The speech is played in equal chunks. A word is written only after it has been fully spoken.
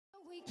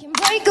Can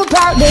break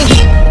apart the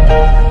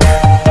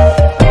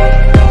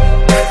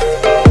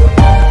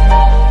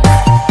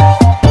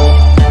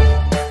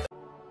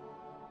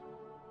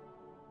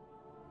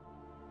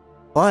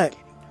What?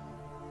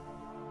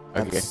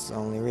 Okay. That's the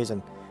only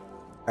reason.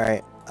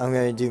 Alright, I'm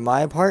gonna do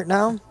my part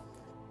now.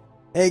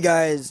 Hey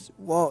guys,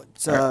 well,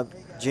 it's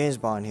James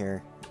Bond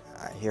here.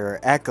 I hear an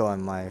echo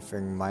on my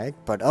freaking mic,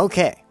 but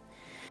okay.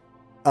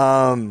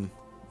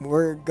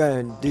 We're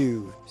gonna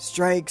do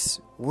strikes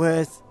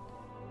with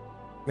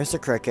Mr.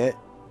 Cricket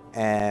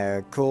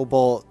and Cool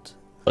Bolt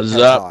What's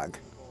Hedgehog.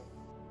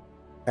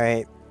 up?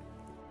 Alright.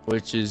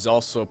 Which is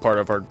also a part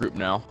of our group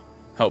now,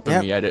 helping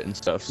me edit and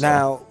stuff. So.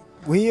 Now,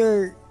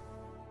 we're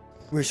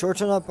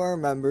shortening up our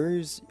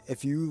members.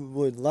 If you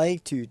would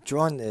like to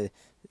join the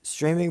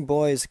Streaming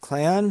Boys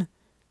clan,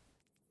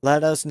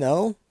 let us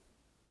know,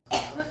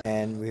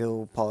 and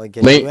we'll probably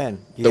get you in.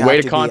 The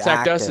way to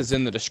contact us is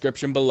in the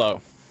description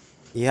below.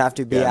 You have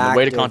to be active. The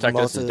way to contact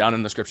us is down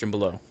in the description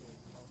below.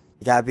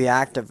 You gotta be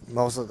active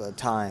most of the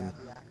time.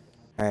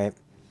 Alright.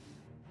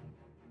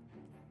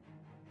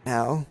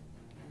 Now,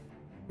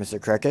 Mr.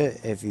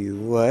 Cricket, if you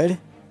would.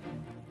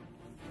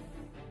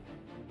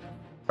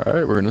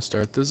 Alright, we're gonna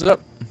start this up.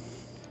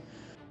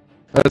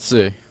 Let's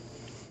see.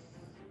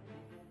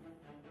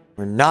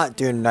 We're not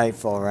doing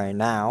Nightfall right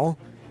now,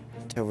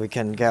 until we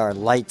can get our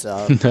lights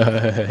up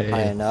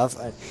high enough.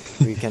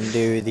 We can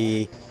do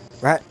the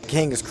Rat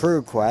King's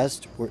Crew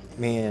quest.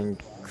 Me and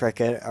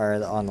Cricket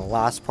are on the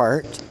last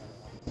part.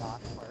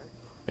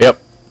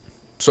 Yep.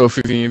 So if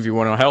any of you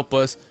want to help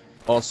us,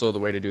 also the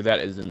way to do that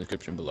is in the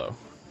description below.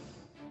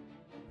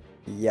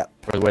 Yep.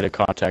 Or the way to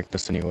contact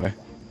us anyway.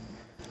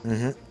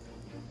 Mm-hmm.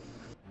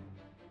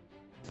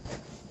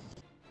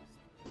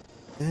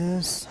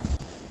 This.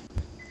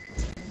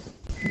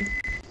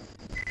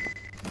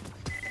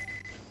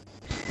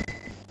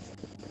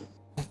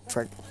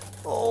 Frick.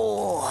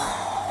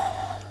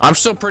 Oh. I'm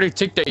still pretty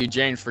ticked at you,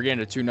 James, for getting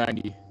a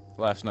 290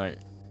 last night.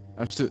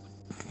 I'm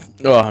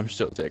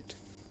still ticked.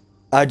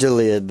 I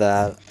deleted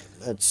that.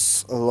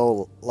 It's a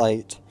little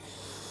light.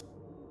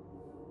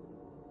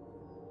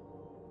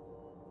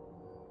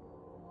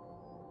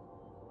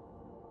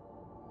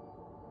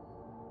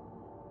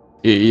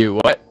 You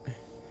what?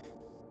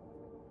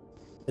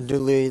 I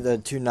deleted the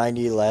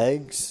 290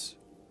 legs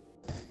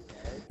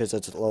because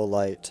it's low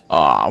light.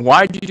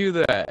 Why'd you do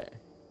that?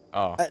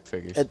 Oh,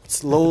 figures.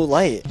 It's low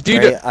light.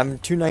 Dude, right? I'm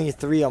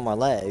 293 on my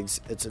legs.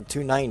 It's a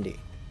 290.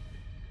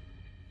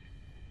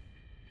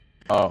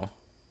 Oh.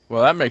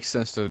 Well, that makes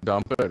sense to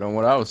dump it on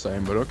what I was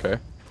saying, but okay.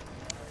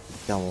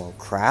 Dumb little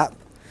crap.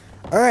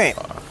 Alright.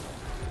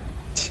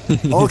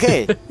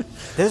 Okay.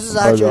 This is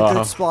actually a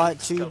good spot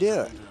to do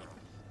it.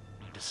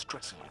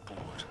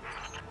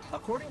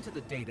 According to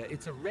the data,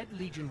 it's a Red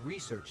Legion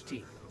research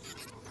team.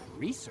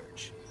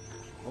 Research?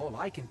 All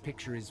I can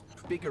picture is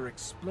bigger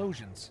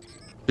explosions.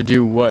 To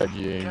do what,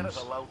 James?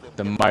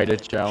 The Mida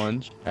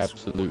challenge?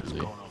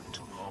 Absolutely.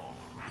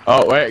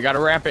 Oh, wait, gotta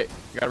wrap it.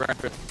 Gotta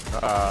wrap it.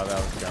 That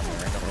was dumb.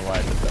 I don't know why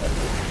I did that.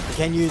 You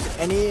can use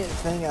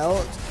anything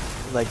else,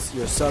 like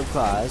your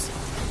subclass,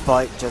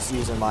 but just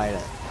use a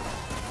Mida.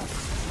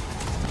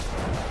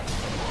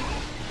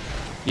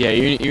 Yeah,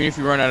 even if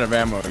you run out of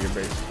ammo, you're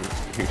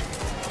basically...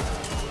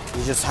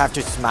 You just have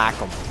to smack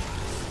them.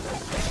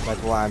 Like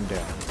what I'm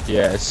doing.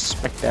 Yeah,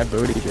 smack that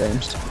booty,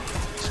 James.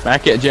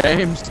 Smack it,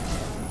 James.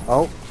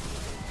 Oh.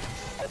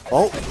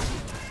 Oh.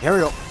 Here we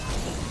go.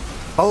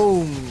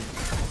 Boom.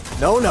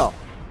 No, no.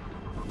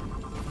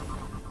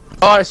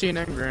 Oh, I see an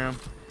engram.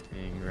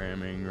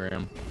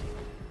 Engram.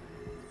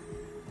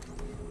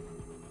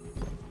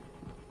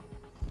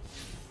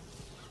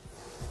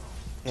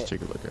 Let's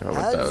take a look at how it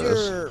does.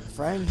 Has your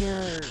friend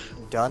here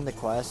done the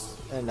quest?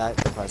 Not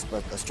the quest,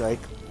 but the strike?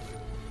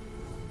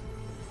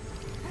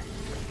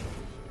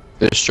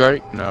 This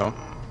strike? No.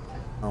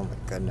 Oh my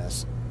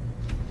goodness.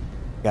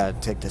 Gotta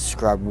take the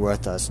scrub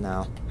with us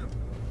now.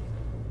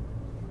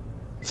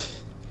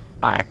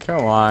 Ah,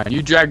 come on.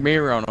 You drag me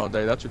around all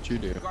day. That's what you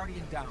do.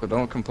 So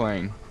don't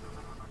complain.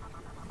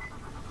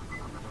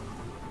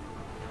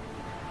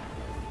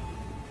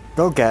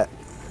 Go get.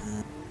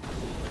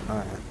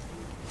 Alright.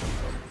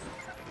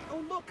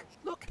 Oh,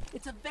 look!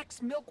 It's a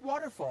Vex Milk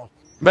waterfall.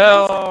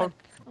 Bell!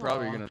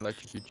 Probably gonna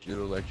electrocute you.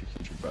 It'll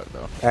electrocute your butt,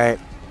 though. Alright.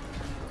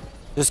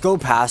 Just go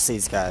past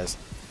these guys.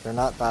 They're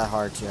not that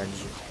hard to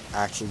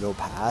actually go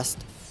past.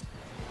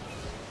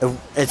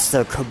 It's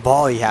the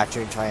Cabal you have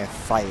to try and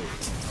fight.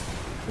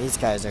 These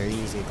guys are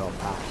easy to go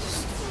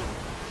past.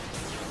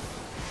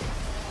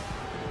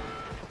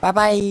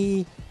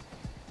 Bye-bye!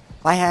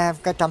 I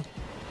have got them.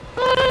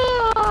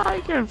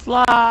 I can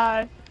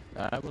fly!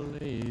 I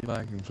believe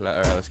I can fly.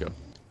 Alright, let's go.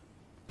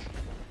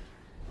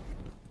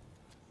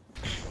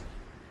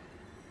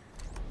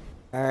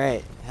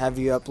 Alright, have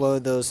you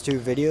uploaded those 2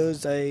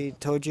 videos I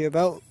told you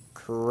about?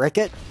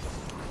 Cricket?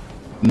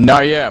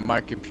 Not yet.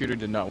 My computer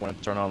did not want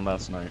to turn on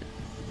last night.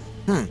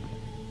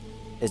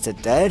 Is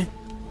it dead?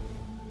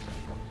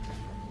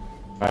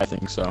 I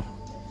think so.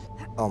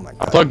 Oh my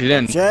god. I plugged it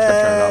in. Shit.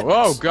 Turned it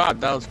off. Oh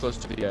god, that was close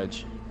to the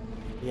edge.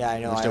 Yeah, I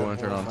know. I still want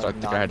to turn on, so I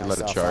think I had to let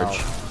it charge.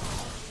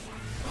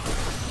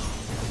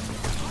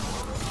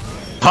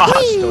 Haha,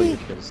 still you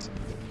kills.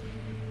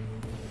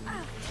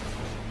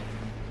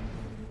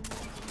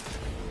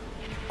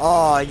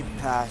 Oh, you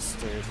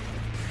bastard.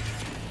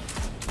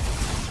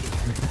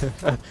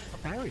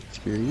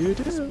 Here you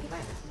do.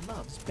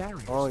 Loves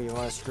barriers. Oh, you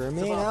want to screw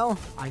me Savant, now?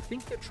 I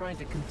think they're trying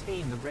to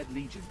contain the Red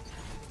Legion.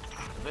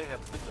 They have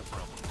bigger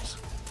problems,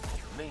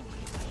 namely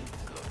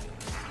the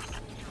Guardians.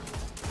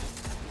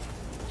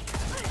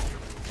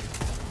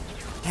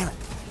 Damn it.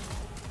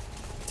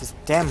 This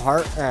damn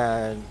heart,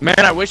 Man,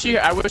 I wish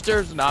there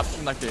was an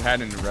option like they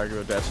had in the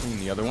regular Destiny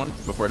and the other one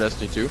before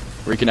Destiny 2,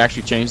 where you can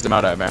actually change the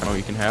amount of ammo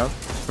you can have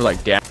for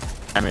like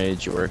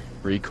damage or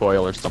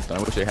recoil or something. I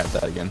wish they had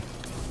that again.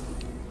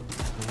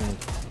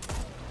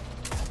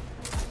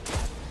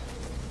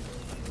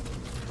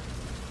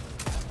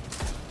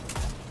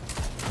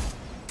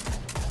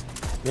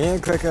 Me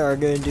and Cricket are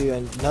going to do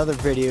another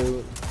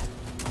video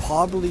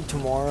probably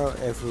tomorrow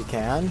if we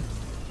can.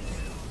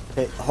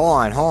 Hey,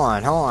 hold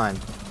on.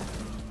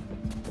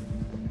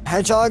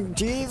 Hedgehog,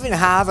 do you even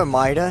have a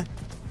Mida?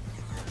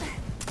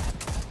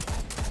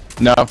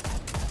 No.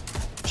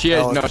 She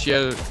has Oh. no. She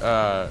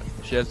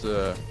has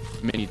a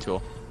mini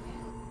tool.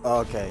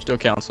 Okay. Still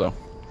counts though.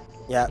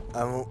 Yeah,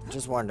 I'm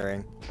just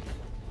wondering.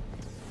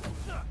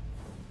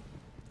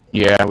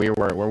 Yeah, we're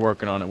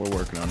working on it. We're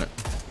working on it.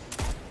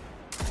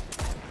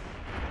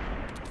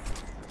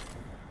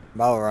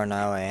 About to run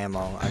out of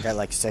ammo. I got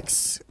like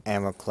 6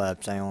 ammo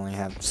clips. I only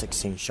have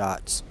 16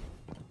 shots.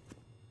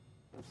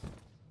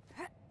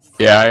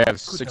 Yeah, I have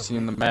 16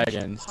 in the mag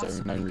and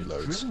 79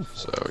 reloads.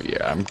 So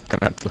yeah, I'm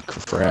gonna have to look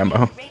for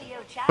ammo.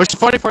 Which the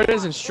funny part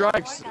is, in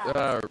strikes,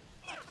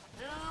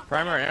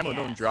 primary ammo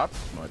don't drop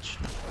much.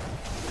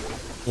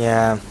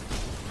 Yeah.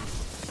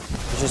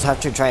 You just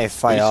have to try to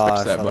fight Please fix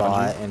off that a button.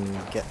 lot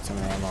and get some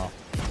ammo.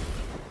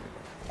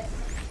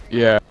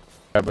 Yeah,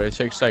 but it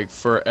takes like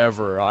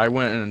forever. I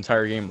went an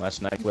entire game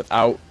last night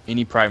without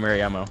any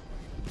primary ammo.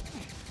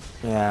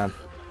 Yeah.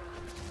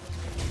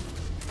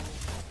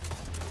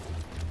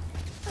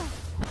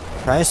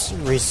 Try to Did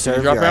reserve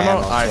you drop your ammo?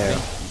 ammo I too.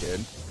 think you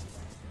did.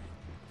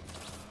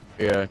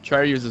 Yeah,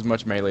 try to use as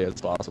much melee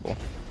as possible.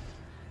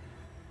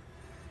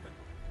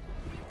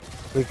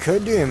 We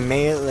could do a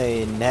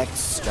melee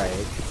next strike.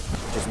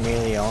 Just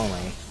melee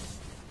only.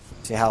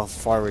 See how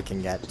far we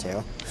can get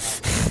to.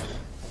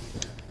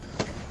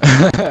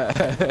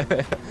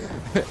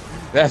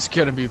 That's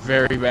gonna be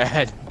very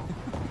bad.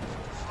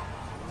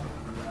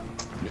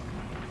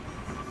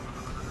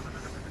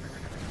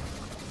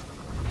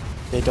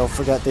 Hey, don't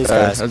forget these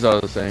guys. That's all I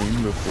was saying. You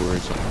move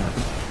forward.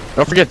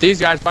 Don't forget these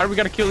guys. Why do we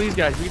gotta kill these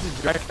guys? We can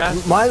just drive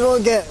past. Might as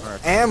well get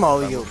Alright, ammo,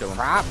 I'm you gonna kill 'em.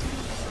 crap.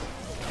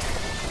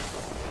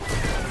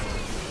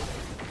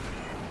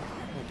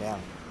 Oh, damn.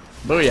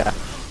 Booyah.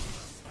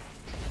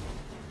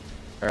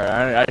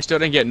 Alright, I still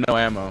didn't get no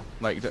ammo.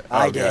 Like, oh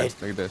I god, did.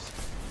 look at this.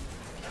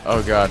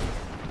 Oh god.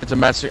 It's a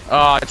mess.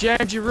 Oh,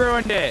 James, you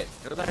ruined it!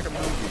 It was like a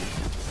movie.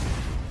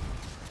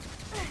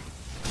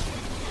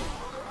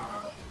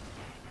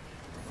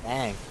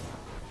 Dang.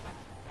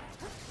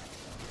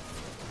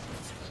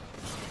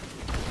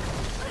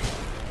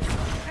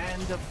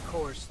 And of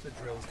course, the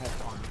drills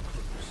have armed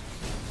crews.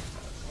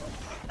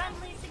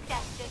 Friendly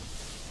suggestion.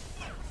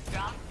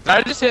 Drop. Did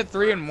I just hit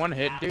 3 in one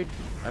hit, dude?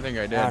 I think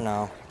I did. I don't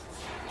know.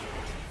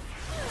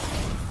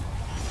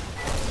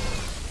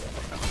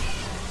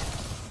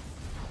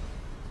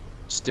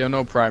 Still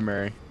no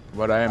primary,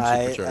 but I am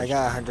supercharged. I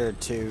got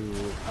 102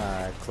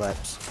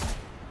 clips.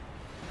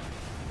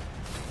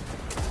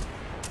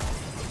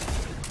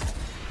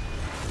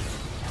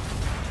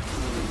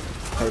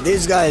 Hey,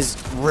 these guys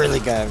really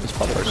good. It's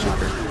probably our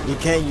super. You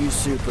can't use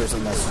supers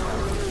unless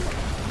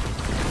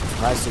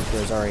my super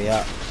is already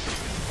up.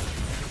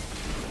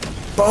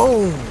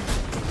 Boom!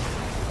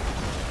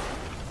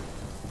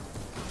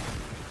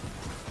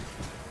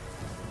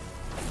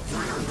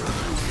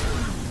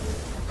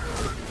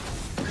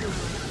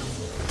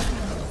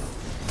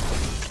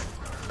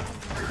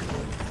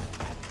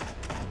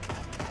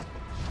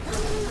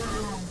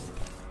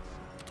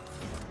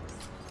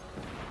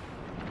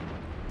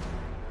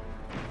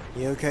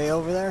 You okay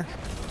over there?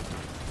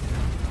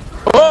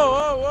 Whoa,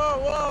 whoa, whoa,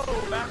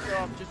 whoa! Back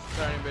off just a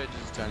tiny bit,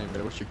 just a tiny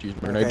bit. I wish you could use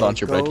grenade Okay,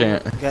 launcher, but I go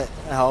can't. Get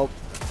help.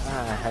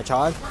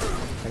 Hedgehog?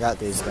 I got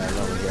these guys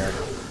over here.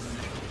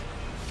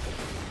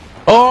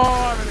 Oh,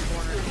 I'm in the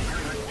corner.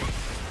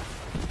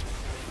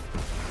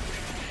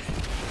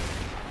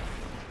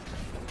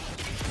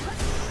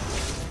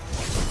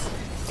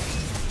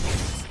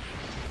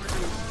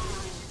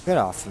 Get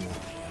off of me.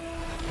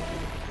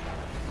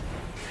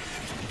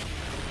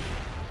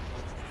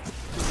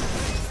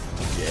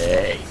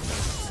 Yay.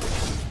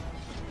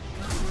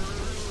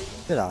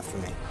 Get off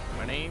of me.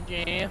 My name's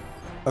Jam.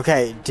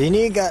 Okay, do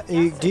you guys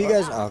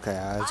okay,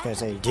 I was gonna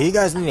say, do you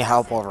guys need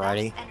help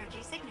already?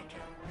 Energy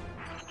signature.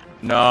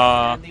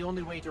 Nah. And the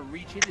only way to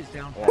reach it is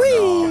down Whee!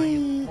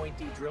 giant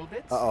pointy drill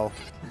bits. Uh-oh.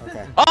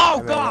 Okay. Oh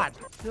mean- god!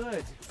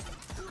 Good.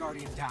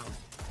 Guardian down.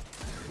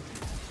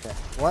 Okay.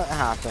 What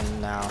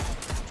happened now?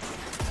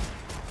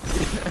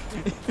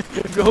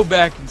 Go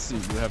back and see.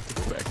 You have to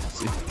go back and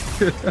see.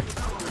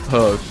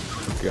 Oh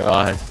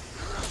god.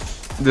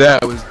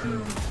 That was.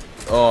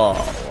 Oh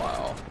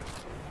wow.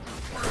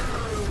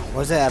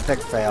 Was it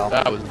epic fail?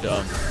 That was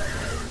dumb.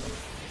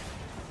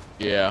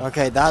 Yeah.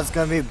 Okay, that's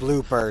gonna be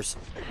bloopers.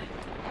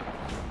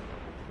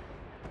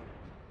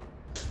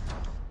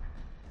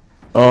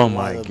 Oh One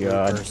my of the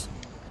god. bloopers.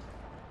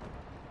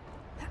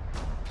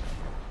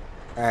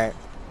 Alright.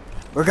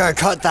 We're gonna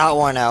cut that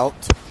one out.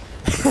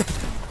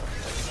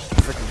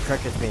 Freaking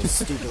Cricket's being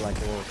stupid like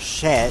a little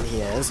shit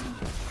he is.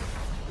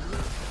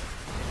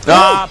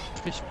 Ah,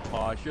 pish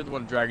posh. You're the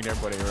one dragging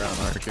everybody around,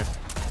 aren't you?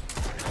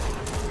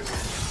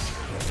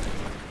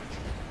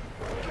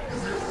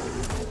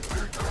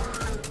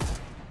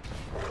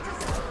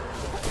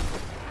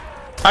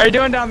 How you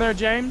doing down there,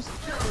 James?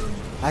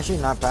 Actually,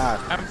 not bad.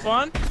 Having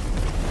fun?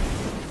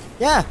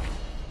 Yeah.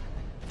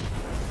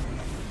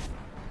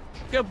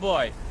 Good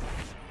boy.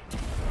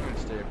 I'm gonna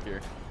stay up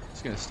here.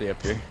 Just gonna stay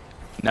up here.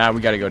 Nah,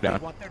 we gotta go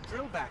down. Want their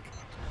drill back.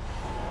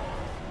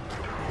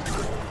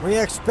 What do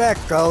you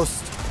expect,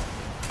 Ghost?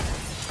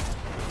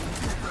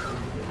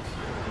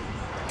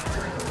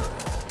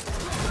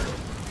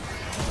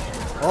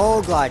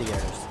 Oh,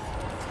 gladiators.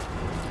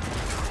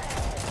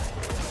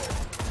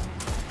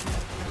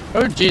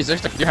 Oh jeez,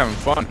 looks like you're having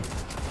fun.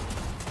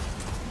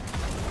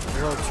 A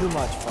little too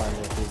much fun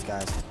with these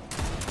guys.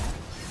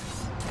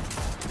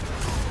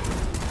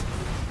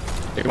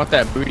 They want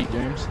that booty,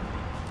 James.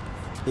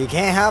 You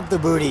can't have the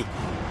booty.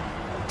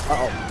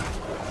 Uh-oh.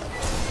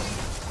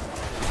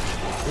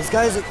 These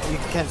guys, you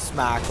can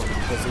smack them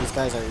because these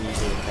guys are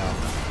easy to kill.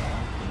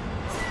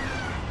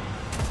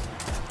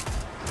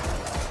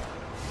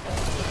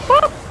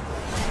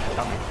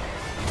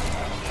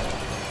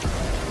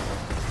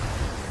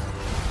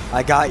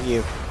 I got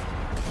you.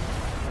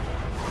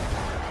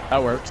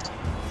 That works.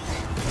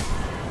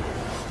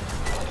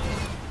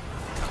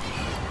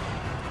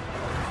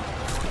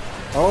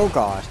 Oh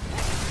god.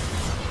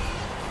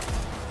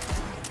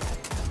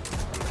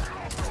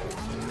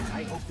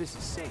 I hope this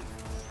is safe.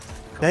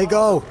 Hey,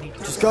 go.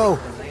 Just go.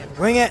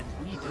 Wing it.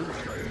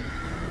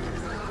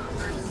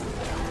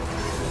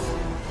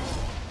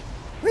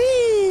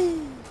 Whee!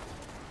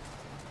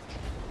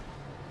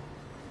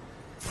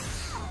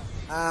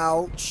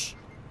 Ouch.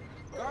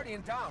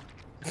 Guardian down.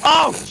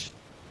 Ouch!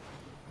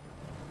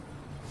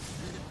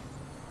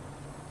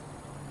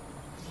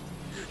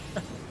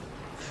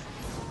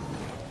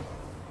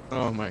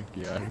 Oh my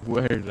god,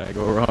 where did I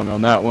go wrong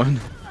on that one?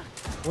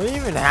 What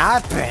even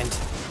happened?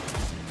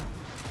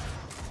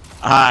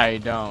 I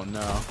don't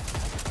know.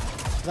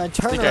 I turned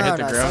think I hit around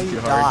the and I saw ground you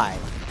too die. hard.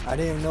 I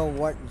didn't even know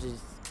what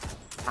just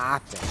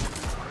happened.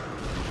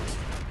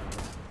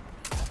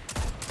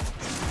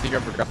 I think I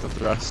forgot the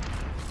thrust.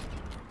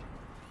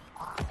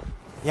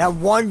 You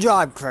have one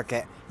job,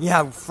 Cricket. You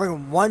have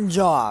freaking one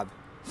job.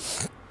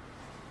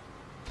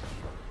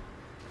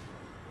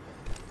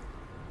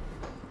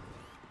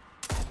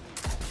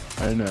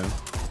 I know.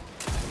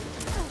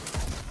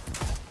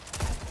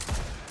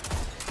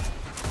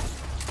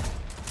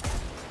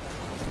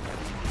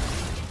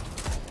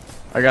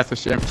 I got the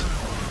James.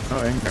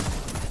 Oh, anger.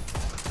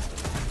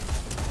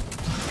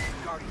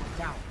 Guardian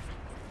down.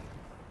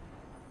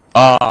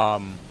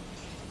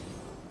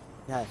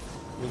 Yeah,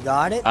 you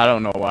got it? I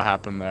don't know what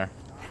happened there.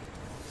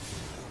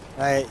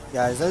 Alright,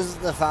 guys, this is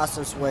the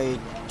fastest way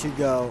to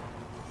go.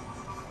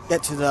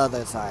 Get to the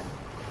other side.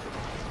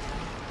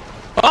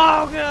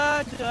 Oh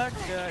god! Duck,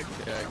 duck,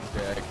 duck,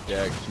 duck,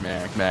 duck,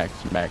 smack, smack,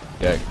 smack,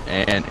 duck,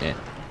 and in.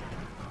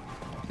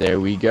 There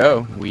we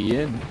go. We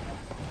in.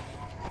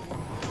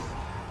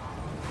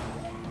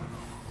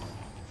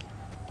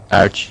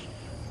 Ouch.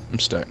 I'm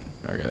stuck.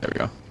 Okay, there we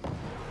go.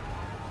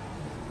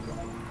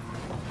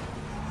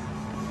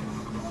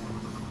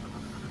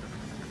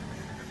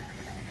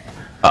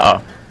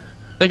 Uh-oh.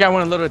 I think I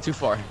went a little bit too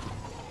far.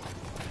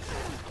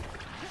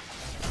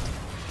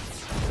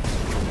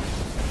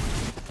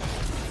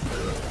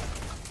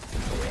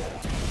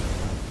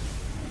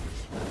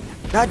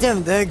 God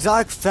damn, the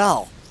exotic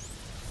fell.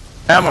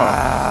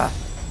 Ammo.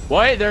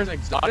 Wait, there's an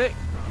exotic?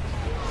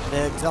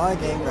 The exotic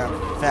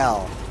engram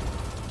fell.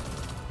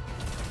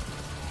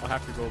 I'll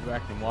have to go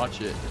back and watch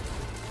it.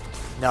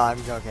 No,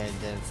 I'm joking, it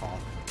didn't fall.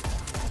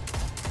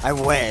 I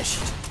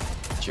wished.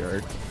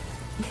 Jerk.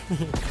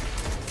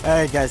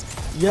 Alright guys,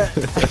 yeah.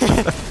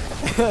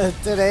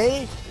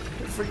 Today,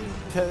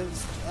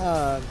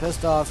 freaking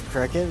pissed off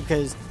Cricket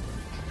because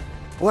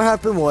what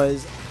happened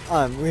was,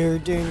 we were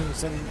doing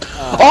some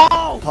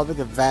public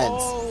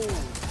events,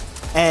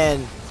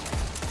 and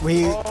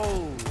we,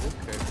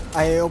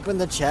 I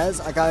opened the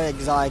chest, I got an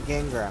exotic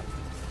engram,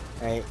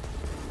 right?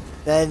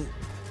 Then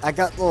I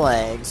got the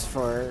legs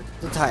for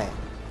the Titan.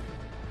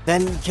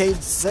 Then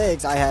cage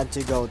 6 I had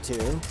to go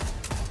to,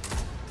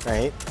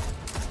 right?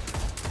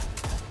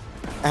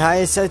 And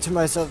I said to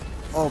myself,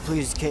 oh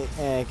please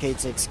cage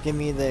 6, give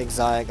me the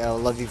exotic, I'll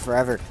love you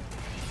forever.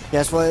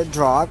 Guess what it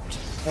dropped?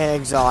 An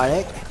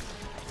exotic.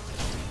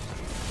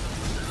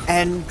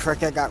 And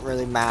Cricket got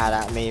really mad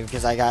at me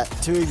because I got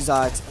 2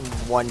 exotics in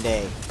one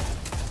day.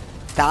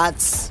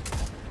 That's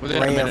Within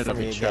a rare minute for of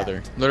me each to get.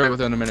 other. Literally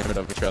within a minute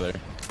of each other.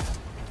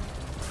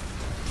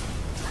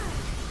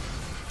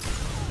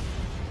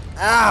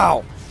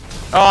 Ow!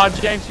 Oh,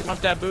 James, you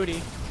want that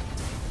booty?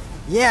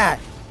 Yeah,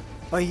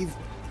 but he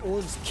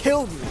almost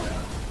killed me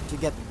to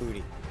get the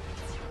booty.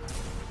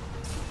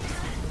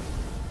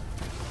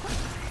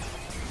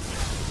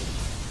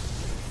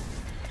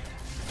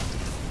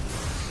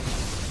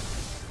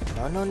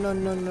 No, no, no,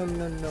 no, no,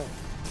 no, no.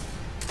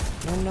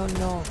 No, no,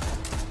 no.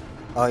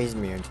 Oh, he's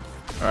immune.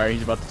 Alright,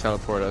 he's about to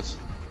teleport us.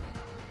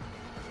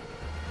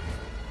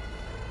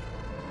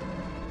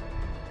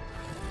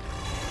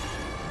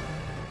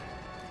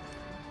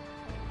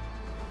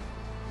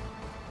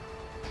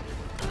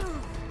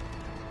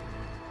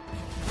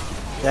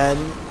 Then,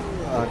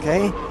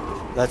 okay,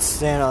 let's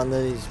stand on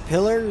these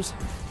pillars.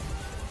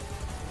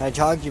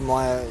 Hedgehog, you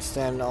want to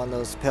stand on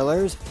those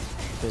pillars?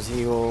 Because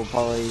he will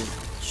probably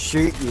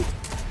shoot you,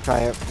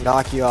 try to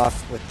knock you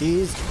off with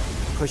these,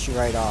 push you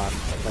right off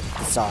with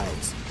the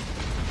sides.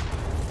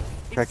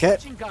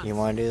 Cricket, you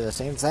want to do the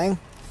same thing?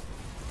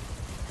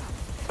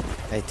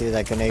 They threw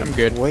that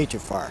grenade way too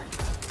far.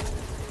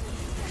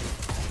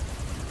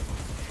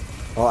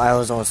 Oh, I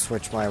was gonna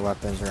switch my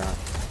weapons around.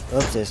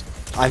 Oopsies.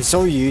 I'm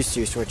so used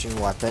to switching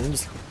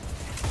weapons.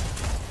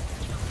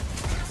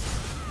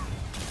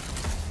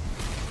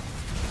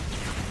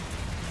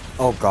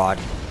 Oh god.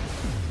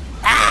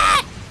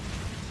 Ah!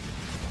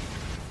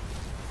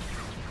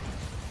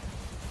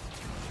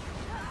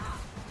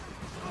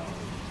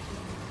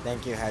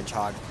 Thank you,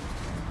 Hedgehog.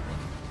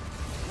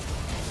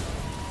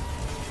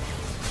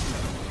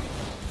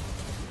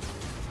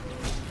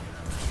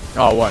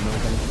 Oh, what? No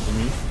thanks to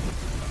me?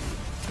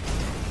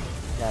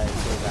 Yeah,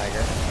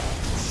 Teabagger.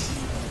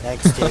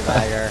 Next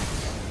Teabagger.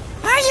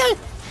 Are you?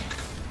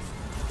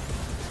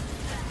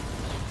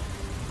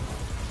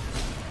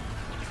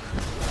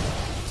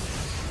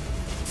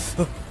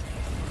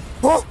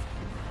 Oh!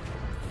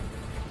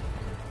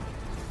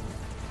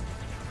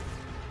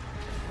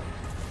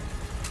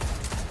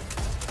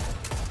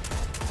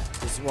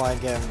 Just want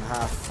to give him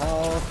half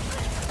health.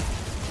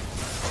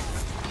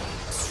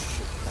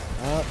 Shoot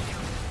that up.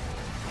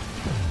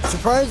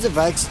 Surprised the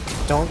Vex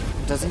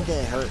doesn't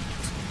get hurt.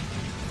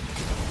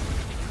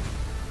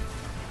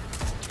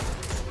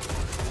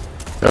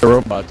 They're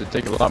robots. They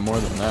take a lot more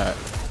than that.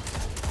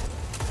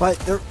 But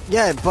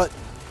but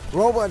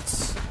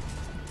robots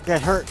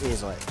get hurt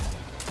easily.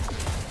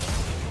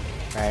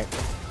 Right?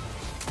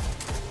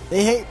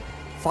 They hate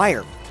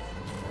fire.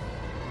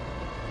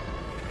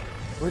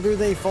 Where do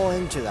they fall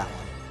into that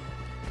one?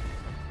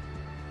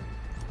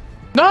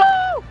 No!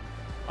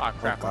 Ah,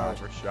 crap! Oh, I God.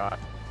 overshot.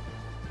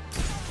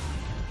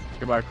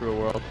 Goodbye, cruel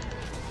world.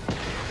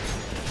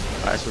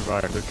 I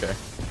survived. Okay.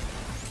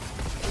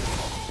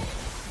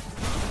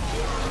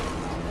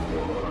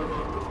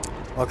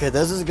 Okay,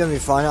 this is gonna be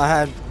fun. I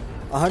had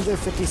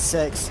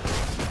 156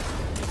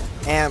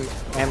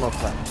 ammo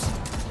clips.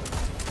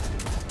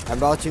 I'm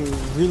about to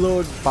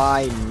reload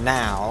by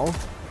now.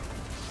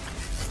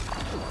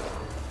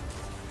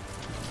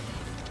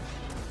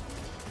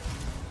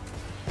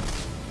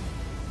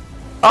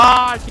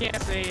 Ah, I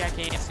can't see. I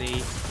can't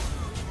see.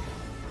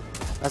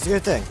 That's a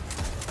good thing.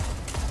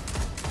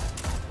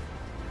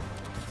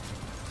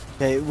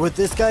 Okay, with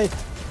this guy,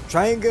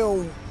 try and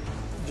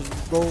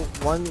just go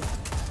one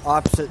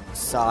opposite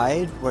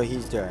side what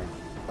he's doing,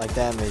 like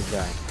that he's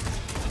doing,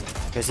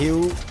 because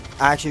he'll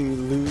actually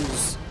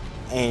lose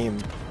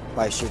aim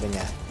by shooting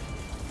at.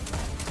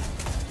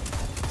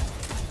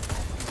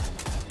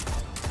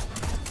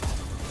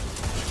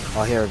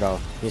 Oh, here we go.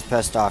 He's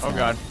pissed off. Oh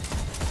now. god.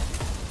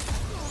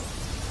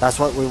 That's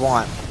what we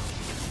want.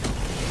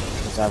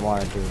 Because I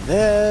want to do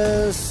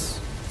this.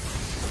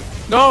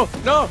 No!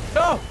 No!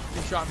 No!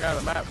 You shot me out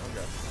of the map.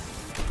 Okay.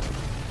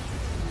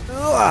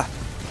 Ugh.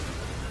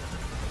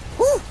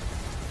 Woo.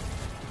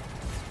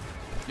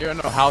 You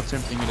don't know how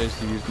tempting it is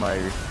to use my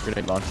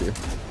grenade launcher.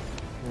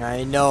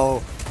 I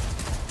know.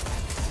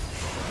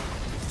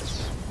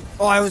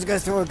 Oh, I was gonna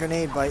throw a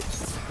grenade, but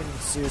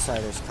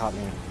suiciders caught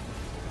me.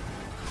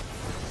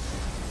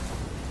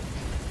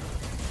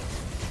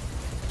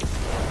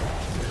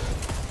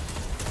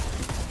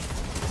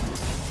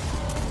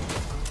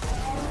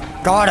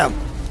 Got him!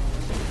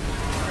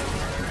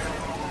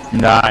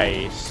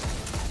 Nice.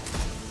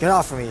 Get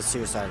off of me,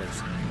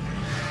 suiciders.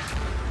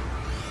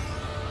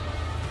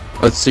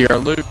 Let's see our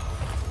loot.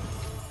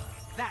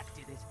 That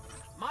did it.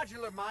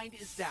 Modular mind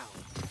is down.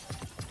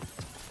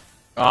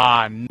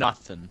 Ah,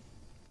 nothing.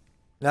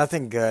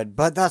 Nothing good,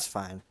 but that's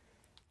fine.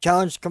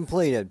 Challenge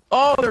completed.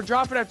 Oh, they're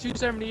dropping at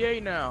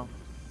 278 now.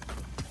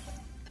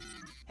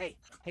 Hey,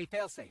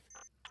 failsafe.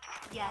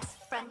 Yes,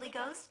 friendly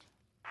ghost?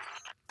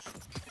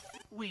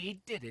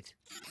 We did it.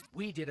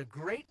 We did a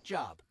great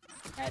job.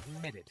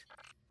 Admit it.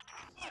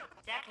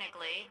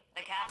 Technically,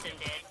 the captain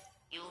did.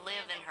 You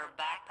live in her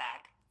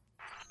backpack.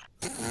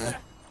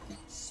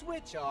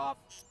 Switch off.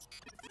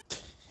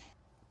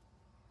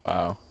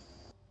 Wow.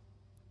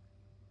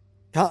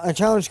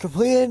 Challenge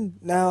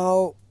completed.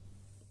 Now,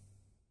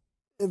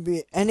 It'd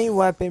be any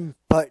weapon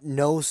but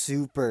no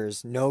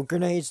supers. No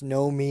grenades,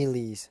 no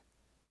melees.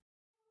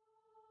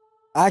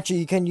 Actually,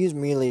 you can use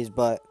melees,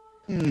 but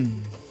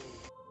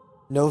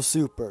no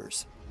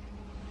supers.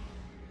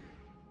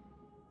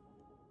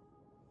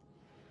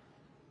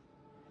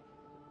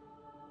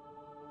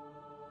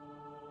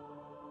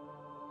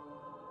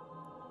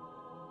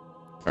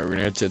 Alright, we're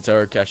gonna head to the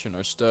tower, cash in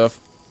our stuff.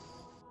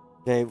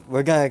 Okay,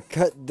 we're gonna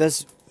cut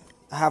this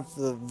half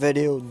the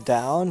video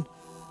down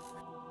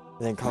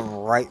and then come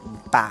right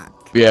back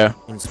Yeah.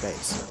 in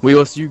space. We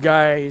will see you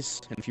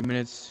guys in a few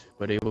minutes,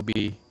 but it will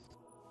be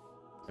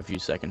a few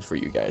seconds for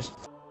you guys.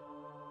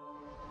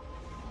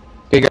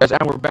 Okay guys,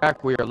 and we're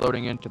back. We are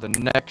loading into the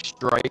next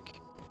strike.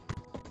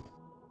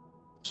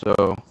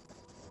 So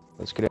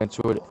let's get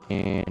into it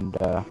and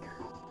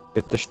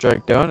get the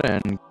strike done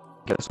and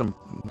get some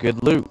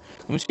good loot.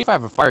 Let me see if I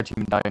have a fire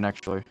team dying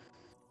actually.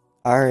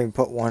 I already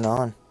put one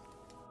on.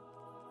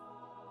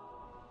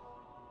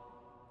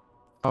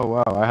 Oh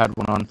wow, I had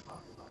one on.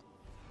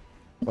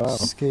 Wow.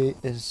 See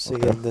this.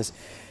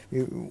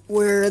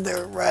 We're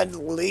the Red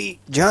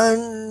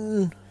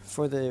Legion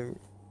for the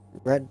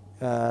Red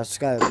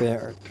Sky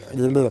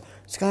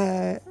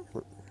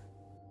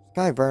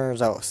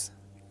Burner's Oath.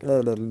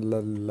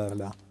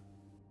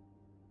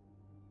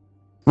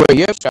 Wait,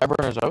 you have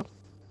Skyburner's out?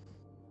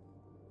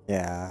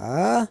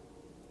 Yeah.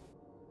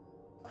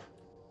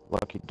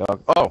 Lucky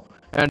dog. Oh,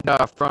 and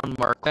from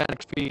our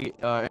Clan-XP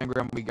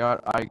engram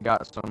I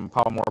got some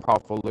more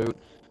powerful loot.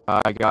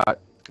 I got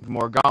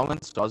more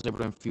gauntlets, so I was able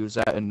to infuse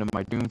that into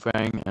my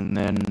Doomfang, and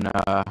then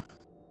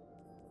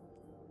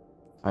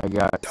I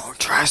got Don't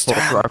trust Pulse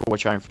him. Rifle,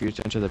 which I infused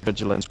into the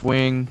Vigilance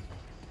Wing,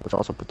 which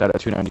also put that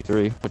at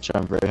 293, which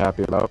I'm very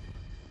happy about.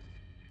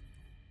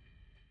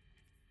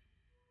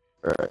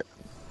 Alright.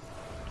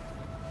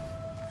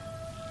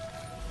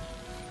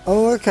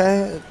 Oh,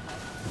 okay.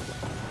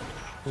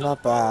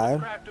 Not bad.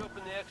 Cracked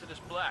open the Exodus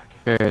Black.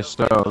 Okay,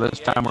 so this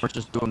time we're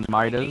just doing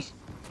Midas,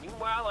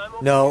 Meanwhile, I'm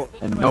No.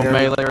 and no Very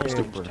melee or weird.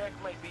 super. Tech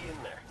might be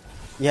in there.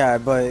 Yeah,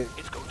 but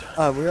It's go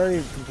time. we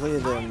already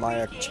completed the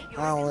Maya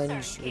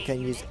challenge. We can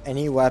use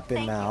any weapon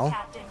Thank you, now.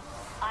 Captain.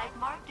 I've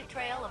marked a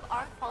trail of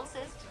arc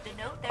pulses to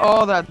denote their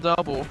Oh, that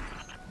double.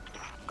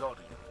 Got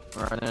it.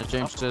 Alright, then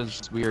James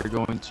says we are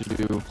going to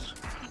do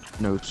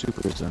no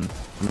supers then.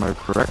 Am I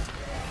correct?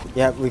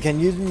 Yeah, we can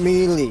use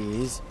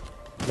melees.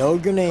 No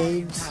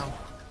grenades.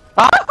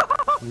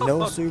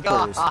 No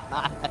supers.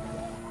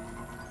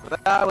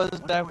 That was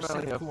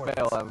definitely a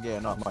fail. I'm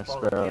getting off my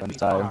sparrow in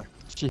time.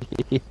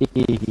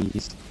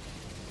 Jeez.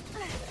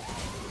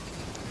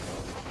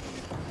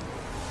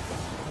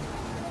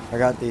 I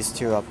got these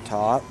two up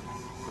top.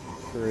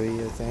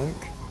 3, I think.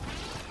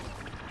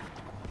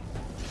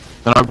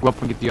 Then I'll go up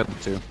and get the other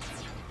two.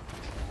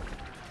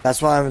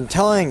 That's why I'm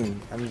telling you.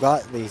 I've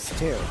got these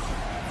two.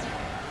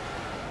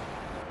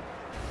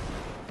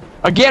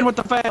 Again with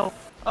the fail!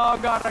 Oh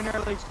god, I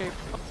nearly escaped.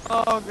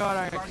 Oh god,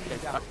 I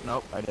escaped.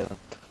 Nope, I didn't.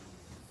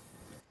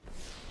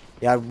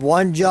 You had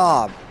one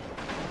job.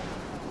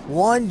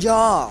 One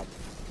job.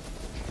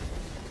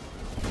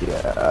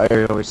 Yeah,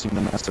 I always seem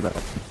to mess it up.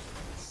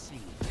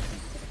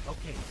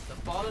 Okay, the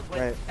fallen Right.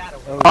 went that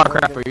away. Oh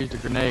crap, I used a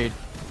grenade.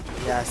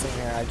 Yeah, same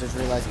here. I just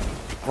realized.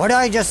 What did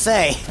I just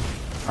say?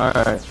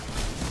 Alright.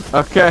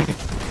 Okay.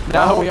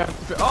 Now we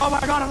have to. Oh my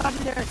god, I'm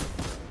legendary!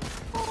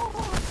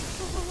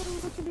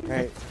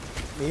 Right.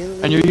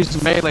 Melee. And you're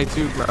using melee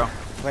too, bro.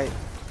 Wait.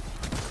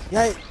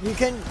 Yeah, you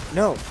can.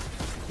 No.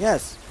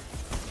 Yes.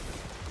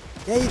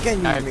 Yeah, you can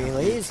use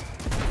melees.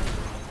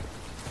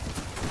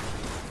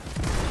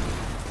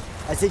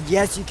 I said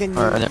yes, you can use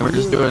Alright, then we're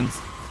just doing.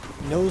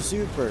 melees. No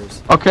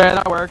supers. Okay,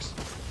 that works.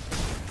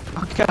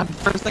 Oh god,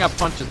 first thing I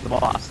punch is the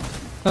boss.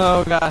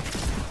 Oh god.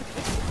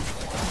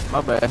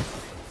 My bad.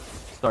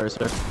 Sorry,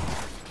 sir.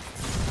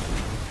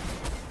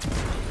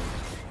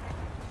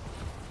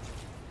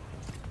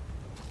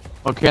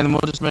 Okay, then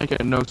we'll just make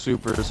it no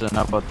supers, and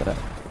how about that?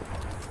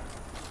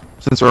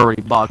 Since we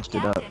already botched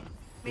it up. Captain.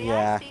 May I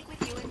Yeah. speak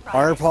with you in Our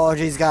private?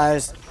 apologies,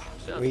 guys.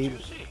 We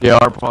Yeah,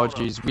 our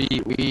apologies.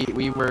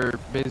 We were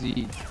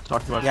busy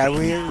talking about yeah shit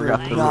we and were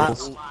forgot the not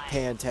rules.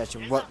 paying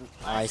attention what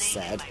I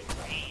said.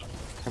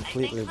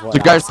 Completely what So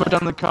I guys, said. put down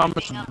in the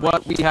comments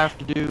what we have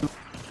to do,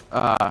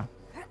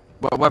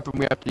 what weapon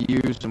we have to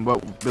use, and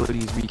what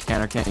abilities we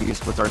can or can't use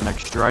with our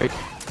next strike.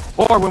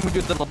 Or when we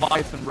do the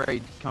Leviathan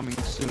raid coming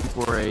soon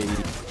for a...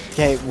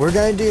 Okay, we're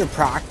gonna do a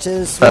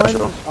practice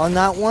Special. one on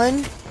that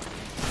one.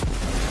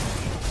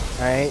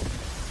 Alright.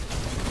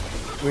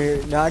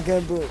 We're not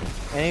gonna put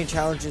any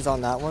challenges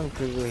on that one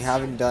because we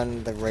haven't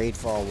done the raid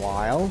for a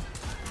while.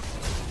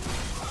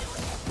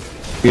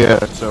 Yeah,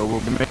 so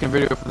we'll be making a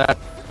video for that.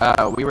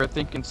 We were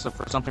thinking for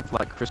something for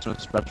like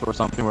Christmas special or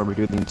something where we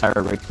do the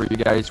entire raid for you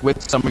guys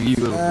with some of you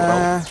as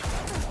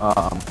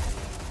well.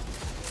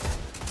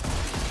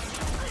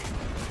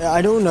 I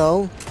don't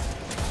know.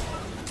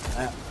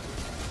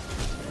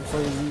 For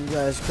you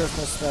guys,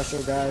 Christmas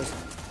special, guys.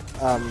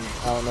 I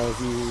don't know if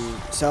you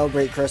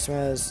celebrate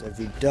Christmas, if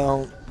you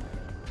don't.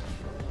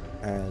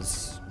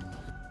 As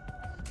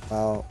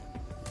well,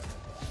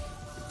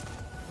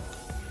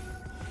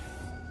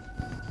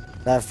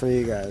 That for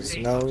you guys.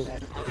 No,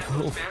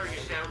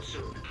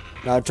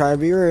 not trying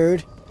to be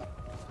rude,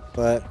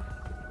 but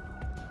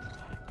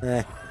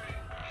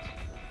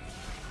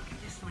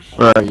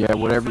Right, yeah,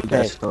 whatever you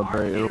guys Hey.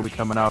 celebrate, it'll be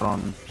coming out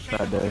on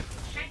that day.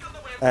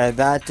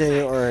 that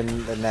day or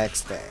the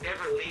next day,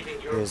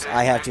 because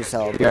I have to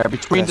celebrate. Yeah,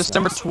 between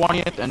December Christmas.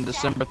 20th and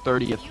December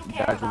 30th, you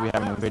guys will be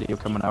having a video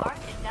coming out. Arc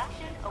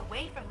induction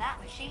away from that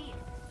machine.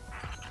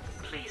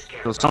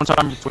 So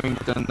sometime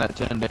within that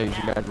 10 days,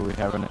 you guys will be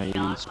having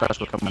a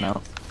special coming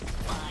out.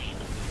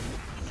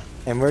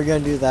 And we're gonna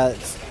do that,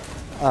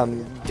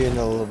 doing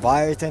the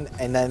Leviathan,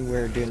 and then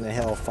we're doing the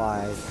Hill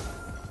 5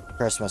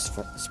 Christmas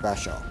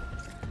special.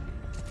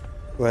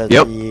 With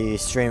Yep. the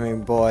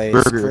Streaming Boys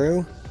Burger.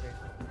 Crew.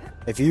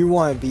 If you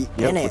want to be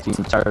in Yep, it, with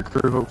the entire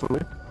crew,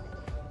 hopefully.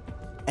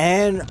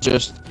 and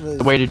Just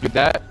the way to do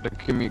that, the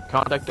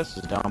contact us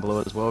is down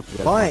below as well if you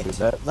guys want to do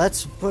but that.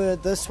 let's put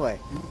it this way.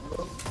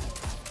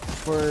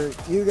 For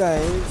you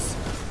guys,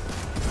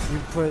 you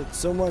put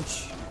so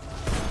much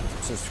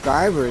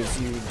subscribers,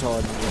 you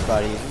told your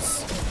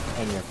buddies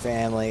and your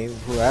family,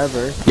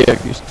 whoever. Yeah,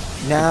 if you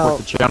Now, support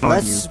the channel,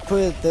 let's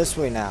put it this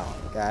way now,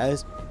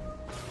 guys.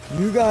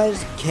 You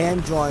guys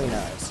can join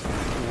us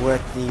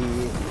with the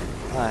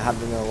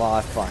having a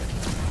lot of fun.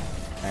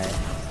 Alright.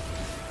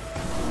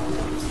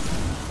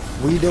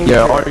 We don't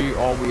yeah, care.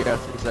 all we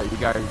ask is that you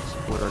guys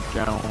support our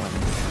channel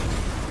and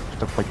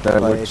stuff like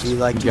that, But which if you'd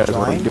like to you guys are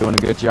already join- doing a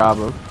good job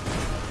of.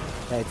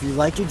 If you'd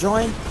like to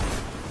join,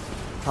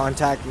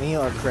 contact me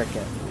or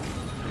Cricket.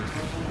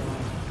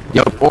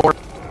 Yep, or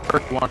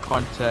if you want to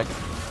contact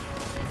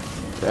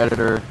the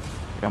editor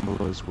down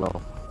below as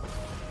well.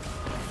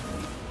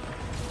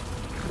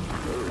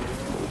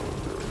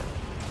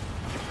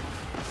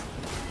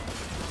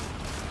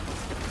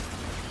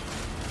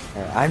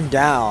 Alright, I'm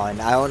down.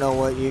 I don't know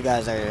what you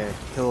guys are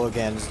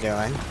hooligans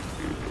doing.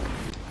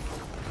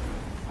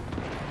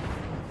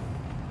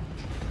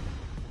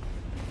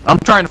 I'm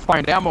trying to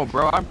find ammo,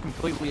 bro. I'm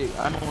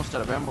almost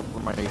out of ammo for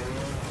my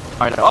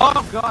hideout.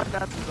 Oh god,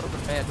 those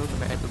are bad, those are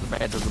bad, those are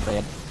bad, those are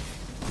bad.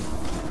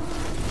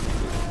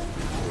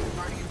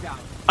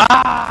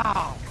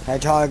 Ow!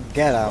 Hedgehog,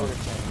 get him.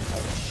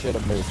 Shit, I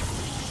moved.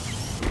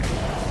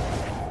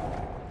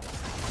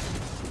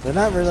 They're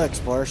not really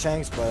explorer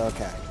shanks, but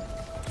okay.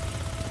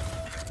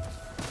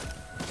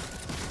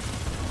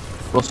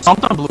 Well,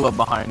 something blew up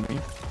behind me.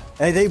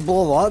 Hey, they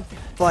blow up,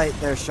 but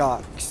they're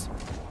shocks.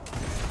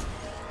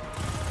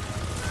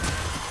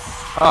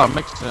 Oh, it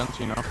makes sense,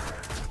 you know.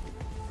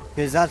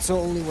 Because that's the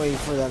only way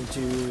for them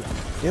to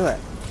do it.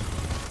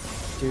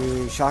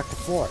 To shock the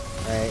floor,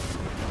 right?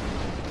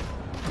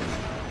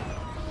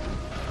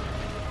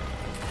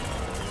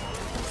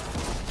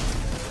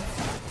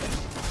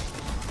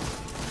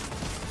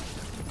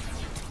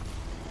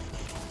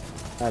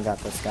 I got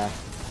this guy.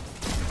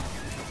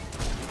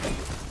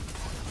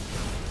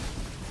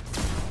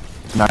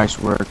 Nice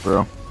work,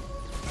 bro.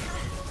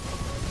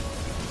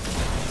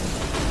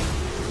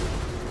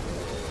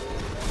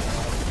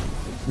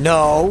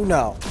 No,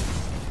 no.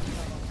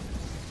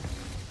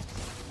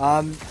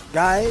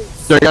 Guys,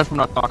 So, guys, I'm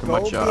not talking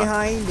go much.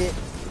 behind it,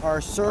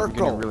 our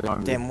circle, really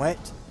hungry. dimwit.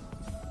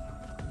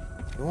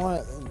 You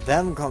want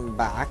them come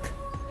back?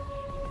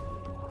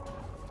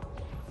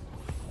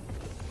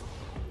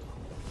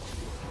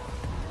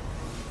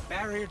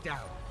 Barrier down.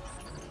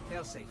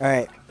 Failsafe. All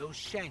right. Those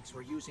shanks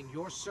were using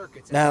your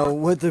circuits. as Now, arc-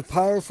 with the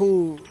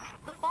powerful,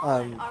 The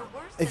fallen are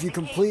worse if than you the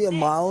complete a K6.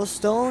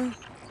 milestone,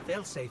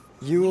 Failsafe.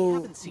 you we will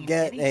haven't seen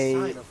get any a-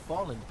 sign of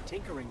Fallen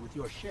tinkering with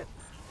your ship.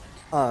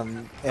 as a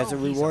Oh, he's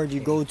reward, you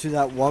okay. go to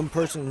that one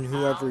person,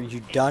 whoever you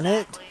done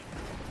it.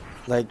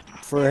 Like,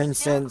 for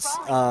instance,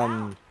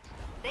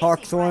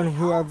 Hawkthorn,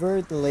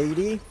 whoever, the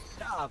lady,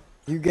 Ah,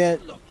 you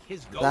get look,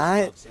 his ghost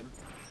that, loves him.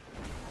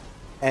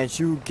 and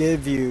she will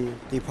give you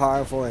the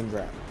powerful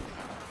engram.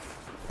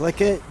 Click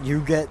it,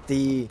 you get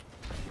the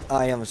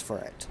items for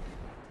it.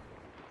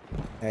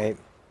 Right?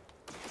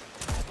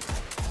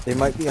 They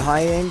might be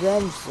high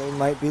engrams, they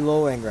might be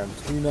low engrams,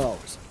 who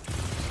knows?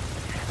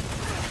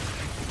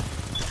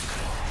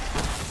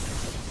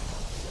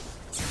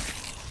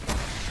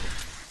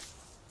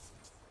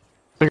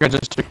 I think I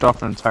just ticked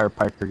off an entire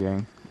piker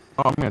gang.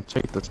 Oh, I'm gonna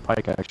take this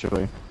pike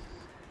actually.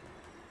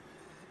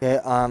 Okay,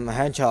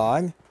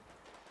 Hedgehog.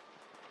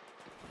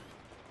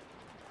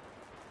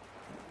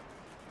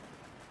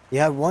 You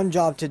have one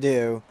job to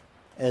do,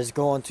 is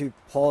go into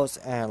Pulse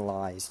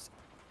Analyze.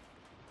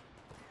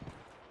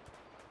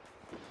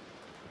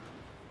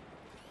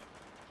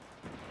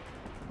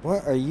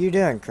 What are you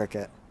doing,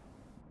 Cricket?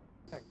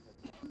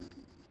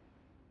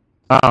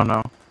 I don't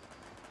know.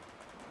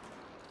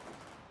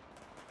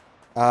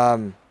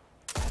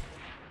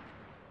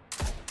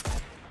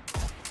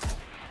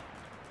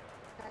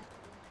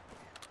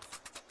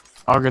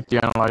 I'll get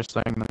the analyze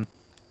thing then.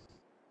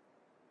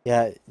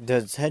 Yeah,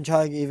 does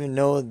Hedgehog even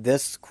know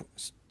this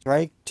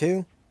strike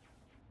too?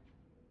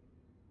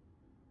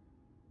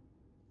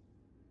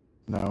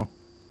 No,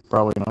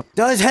 probably not.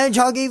 Does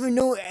Hedgehog even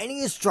know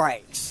any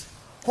strikes?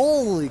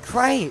 Holy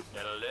crap!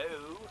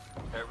 Hello?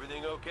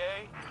 Everything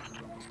okay?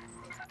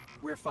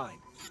 We're fine.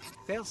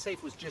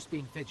 Failsafe was just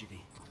being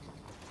fidgety.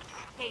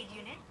 Cade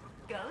unit,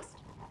 Ghost,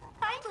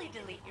 kindly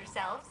delete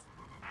yourselves.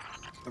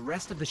 The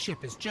rest of the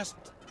ship is just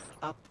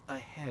up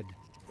ahead.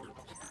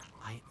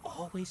 I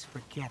always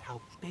forget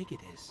how big it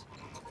is.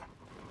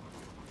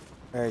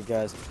 Alright,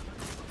 guys.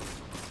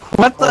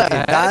 What the Okay,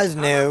 heck? that is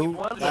new.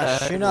 What the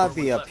That heck? should not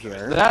be up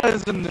here. That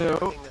is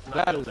new.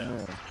 That is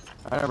new.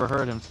 I never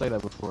heard him say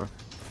that before.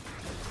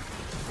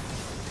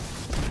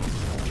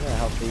 I'm gonna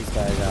help these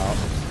guys out.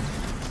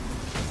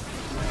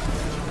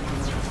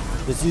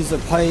 Just use the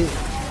pipe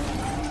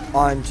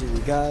onto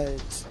the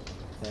guys,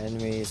 the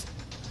enemies.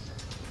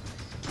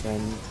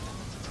 And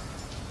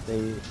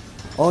they.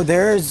 Oh,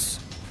 there's.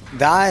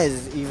 That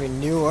is even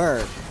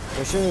newer.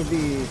 There shouldn't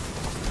be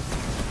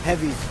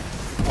heavy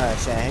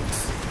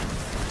shanks.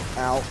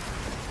 Out.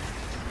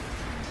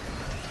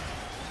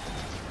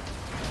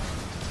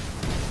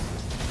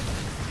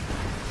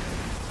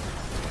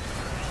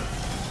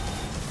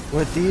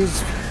 With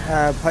these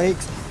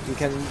pikes, you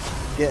can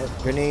get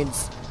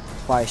grenades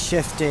by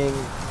shifting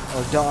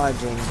or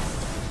dodging,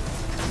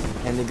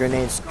 and the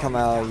grenades come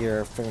out of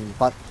your freaking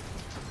butt.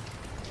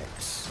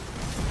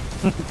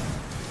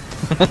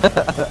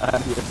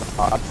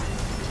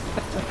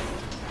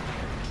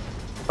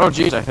 Oh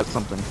jeez, I hit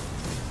something.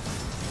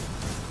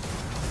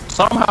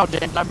 Somehow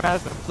James, I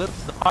managed to flip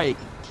the pike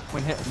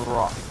when hitting the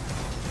rock.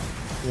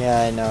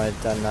 Yeah, I know,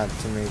 it's done that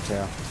to me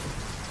too.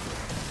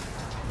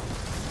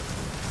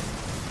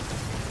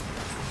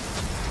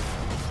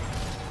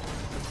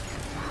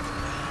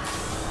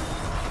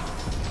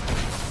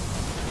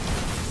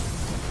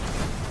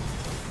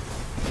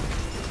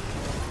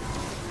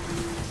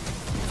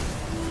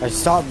 I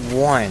stopped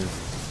one.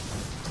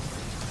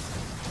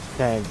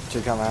 Okay,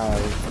 to come out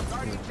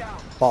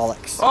of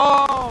bollocks.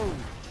 Oh!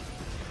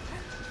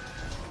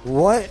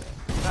 What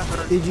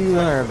did you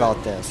learn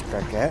about this,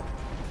 Cricket?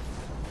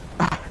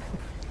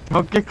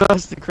 Don't get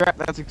close to crap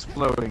that's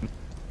exploding.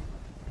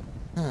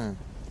 Hmm.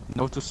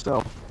 Note to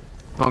self.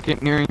 Don't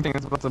get near anything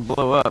that's about to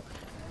blow up.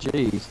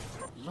 Jeez.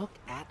 Look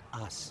at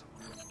us.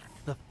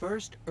 The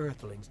first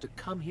Earthlings to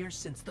come here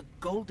since the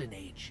Golden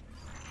Age.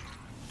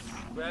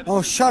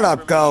 Oh, shut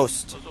up,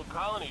 Ghost. Those old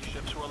colony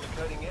ships were on the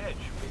cutting edge.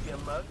 Maybe a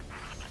mug?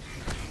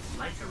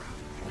 Lights are out.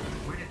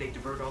 Where did they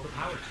divert all the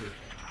power to?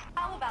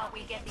 How about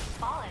we get these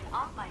fallen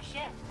off my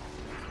ship?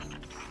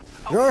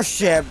 Your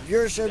ship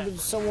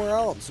is somewhere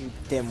else, you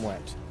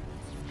dimwit.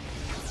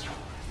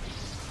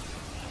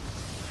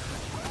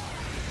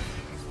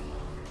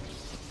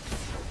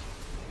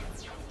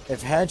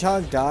 If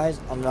Hedgehog dies,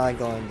 I'm not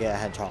going to get a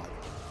Hedgehog.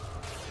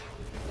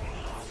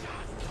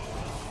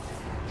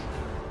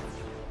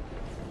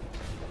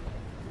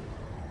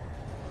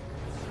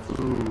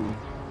 Ooh.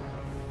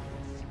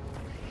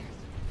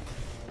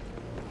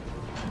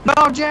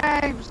 No,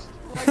 James!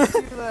 Why did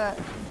you do that?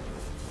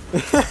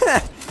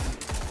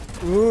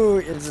 Ooh,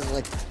 it's just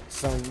like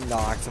some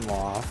knocks him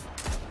off.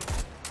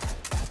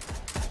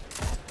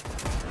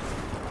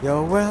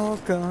 You're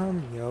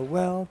welcome, you're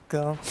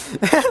welcome.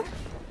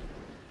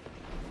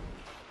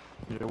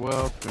 You're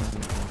welcome.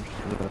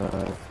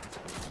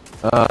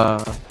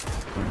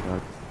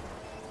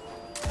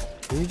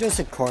 Did you just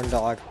say corn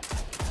dog?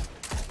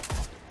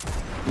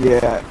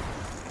 Yeah.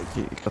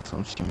 Okay, got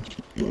some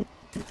shit.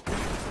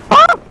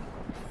 Ah!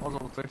 I was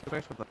on face to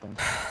face with that thing.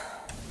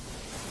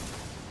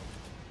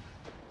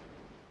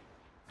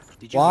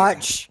 Did you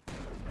Watch!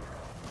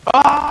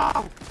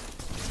 Oh!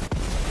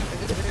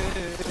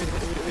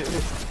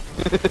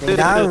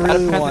 Now I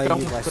really Out of want to panic,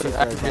 use my I super almost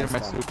activated against my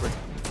them. super.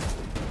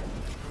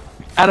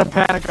 Out of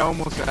panic, I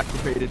almost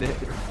activated it.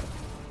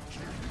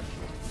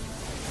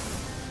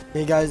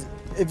 Hey guys,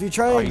 if you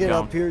try Oh, to you get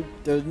don't. up here,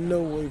 there's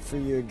no way for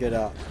you to get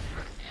up.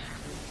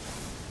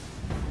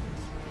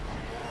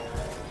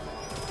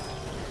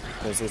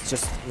 Because it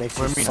just makes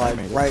you What do you mean? I slide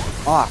made it. right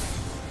off.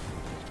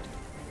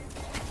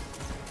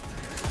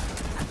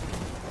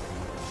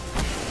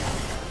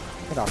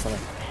 Get off of it.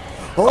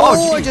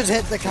 Oh, I geez. just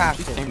hit the She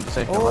captain. came to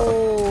say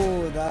hello.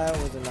 Oh, that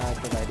was not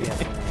a good idea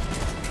for me.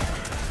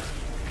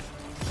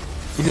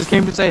 He just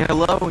came to say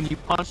hello and you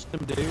punched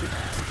him, dude.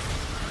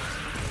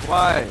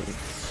 Why?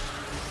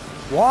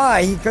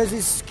 Why? Because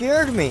he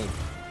scared me.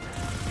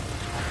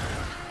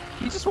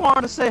 He just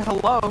wanted to say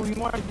hello. He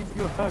wanted to give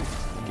you a hug.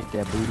 Get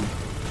that booty.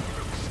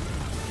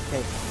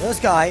 Okay, this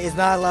guy is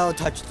not allowed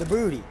to touch the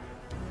booty.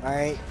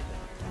 Alright?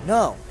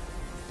 No.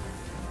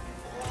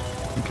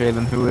 Okay,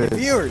 then who is?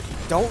 Viewers,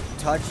 don't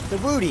touch the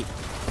booty.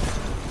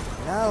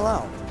 You're not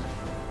allowed.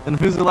 Then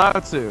who's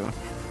allowed to?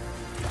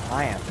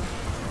 I am.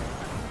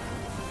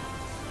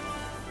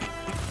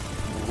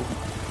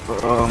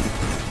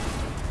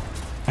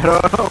 I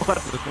don't know what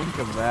to think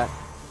of that.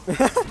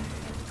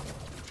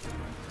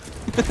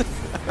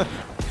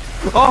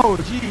 Oh,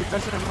 gee,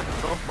 that's not like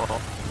a golf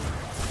ball.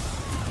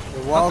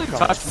 You're welcome.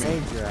 touched me.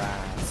 Save your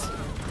ass.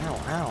 Ow,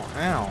 ow,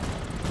 ow.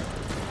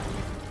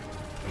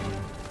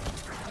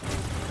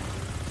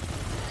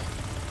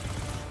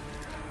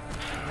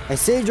 I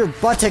saved your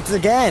buttocks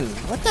again.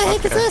 What the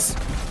heck is Okay. this?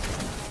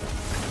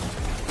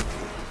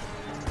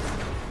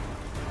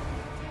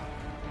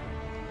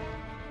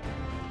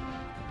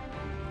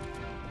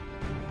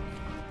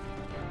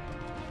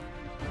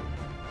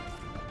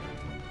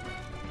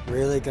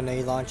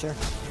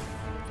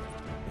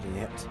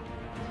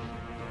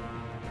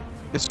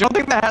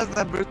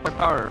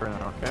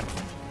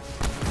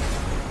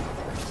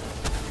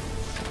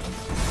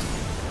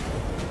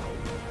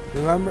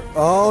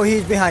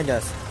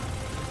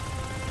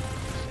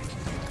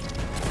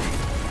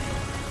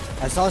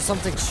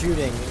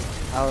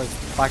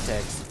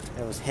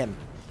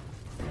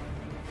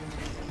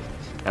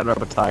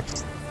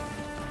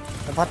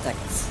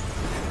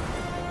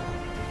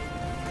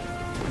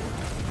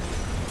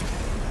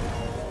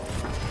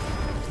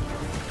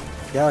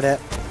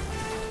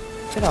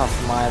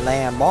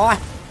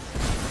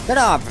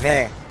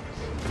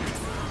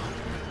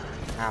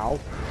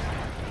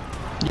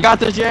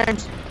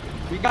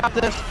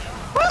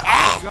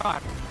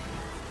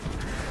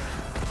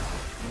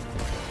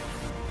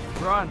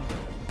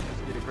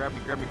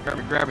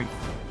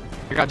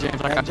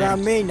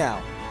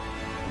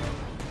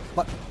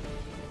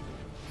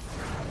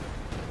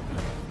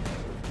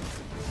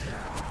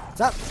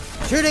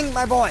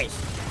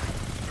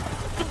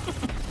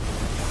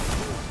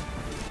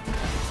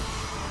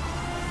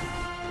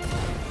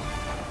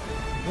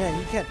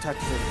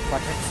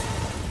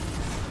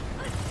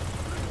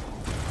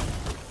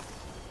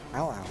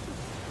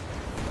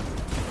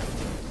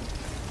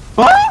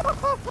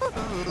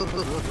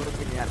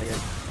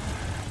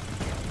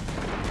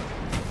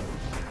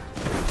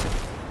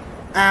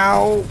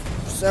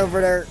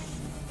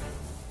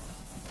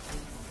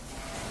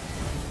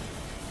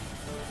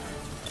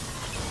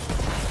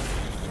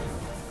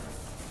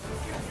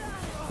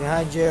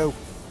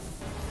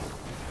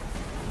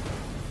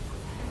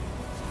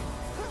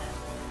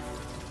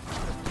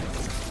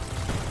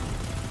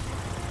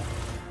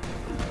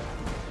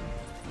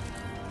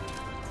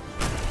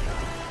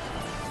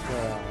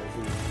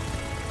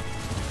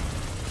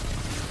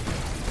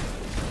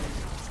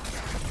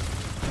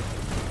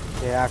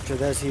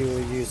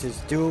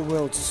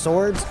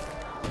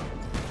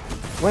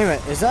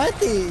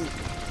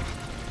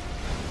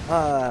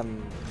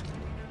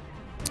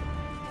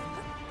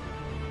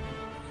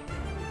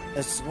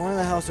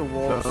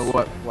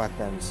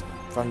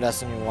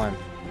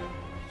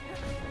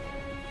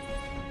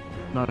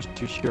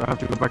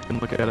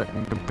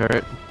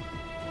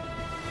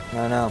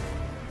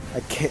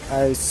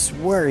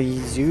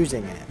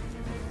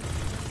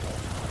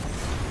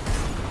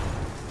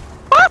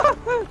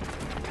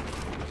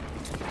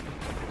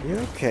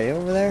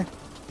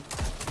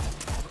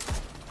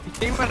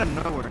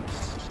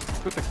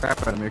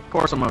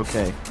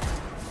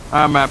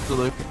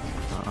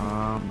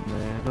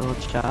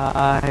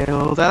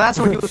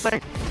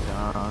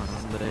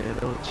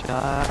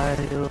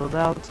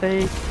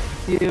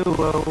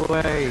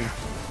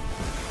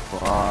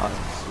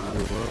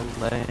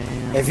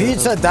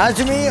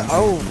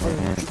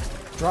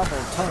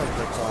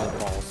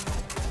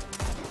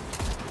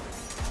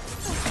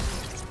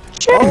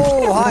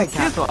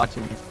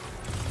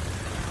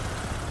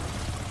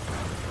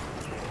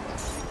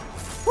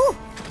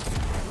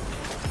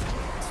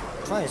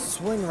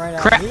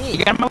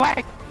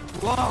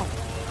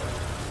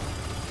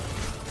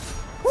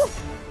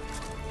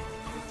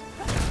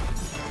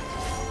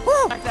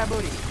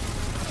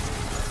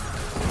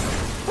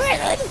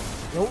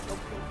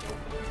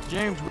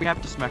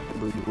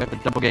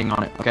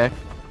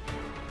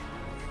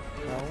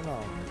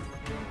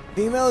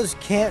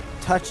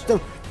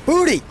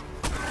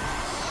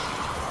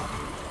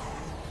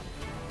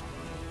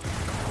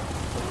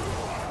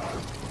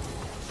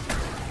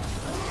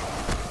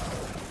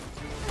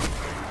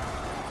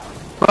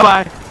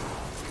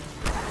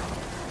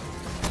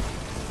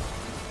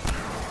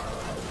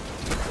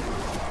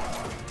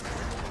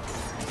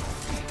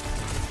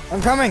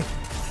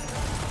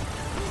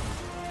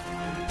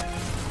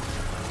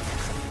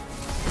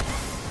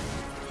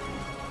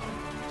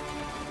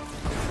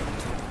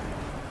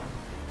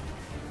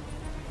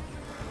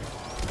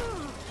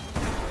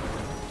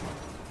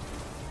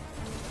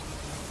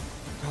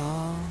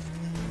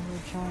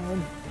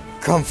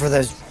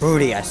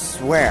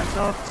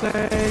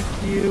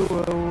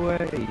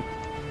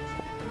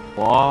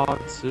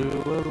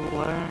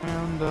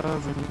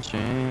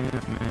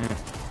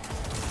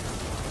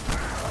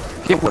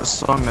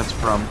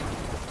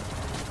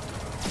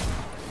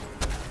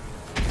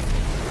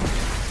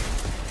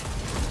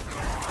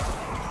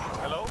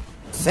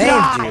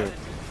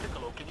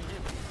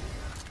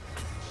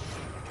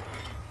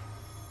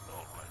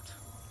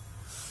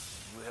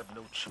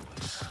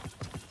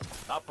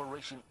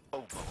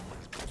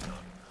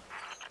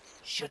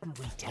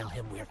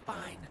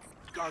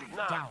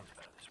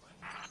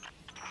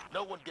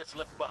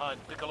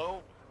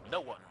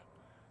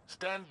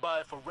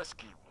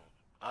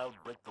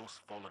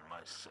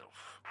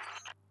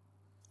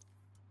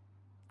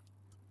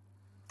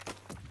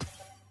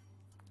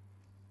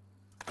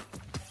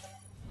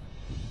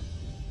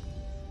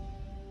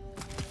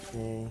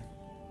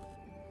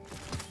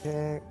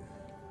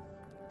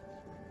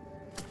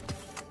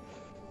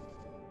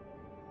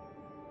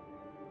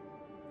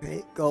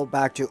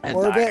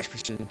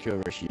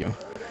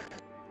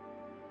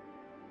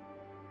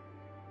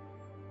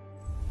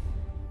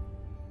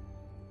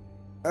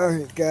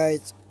 Alright,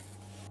 guys.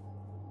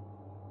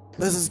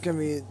 This is gonna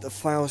be the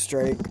final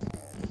strike.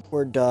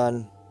 We're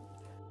done.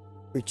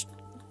 We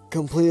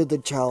completed the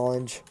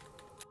challenge.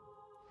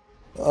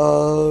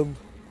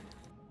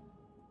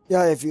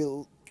 Yeah, if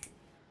you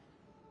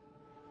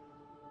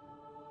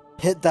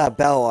hit that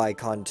bell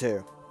icon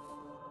too.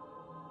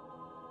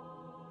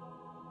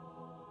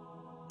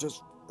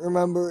 Just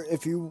remember,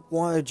 if you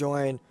want to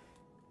join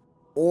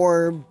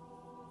or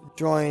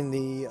join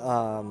the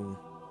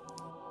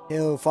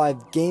Halo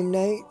 5 game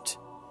night,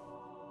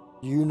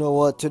 you know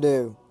what to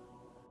do.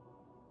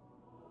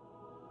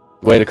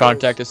 Way to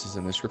contact us is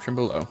in the description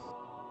below.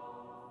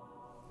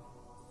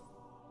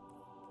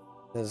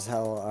 This is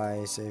how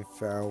I say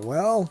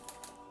farewell.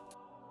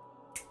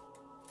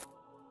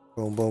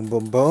 Boom, boom,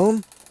 boom,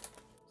 boom.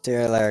 See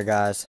you later,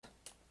 guys.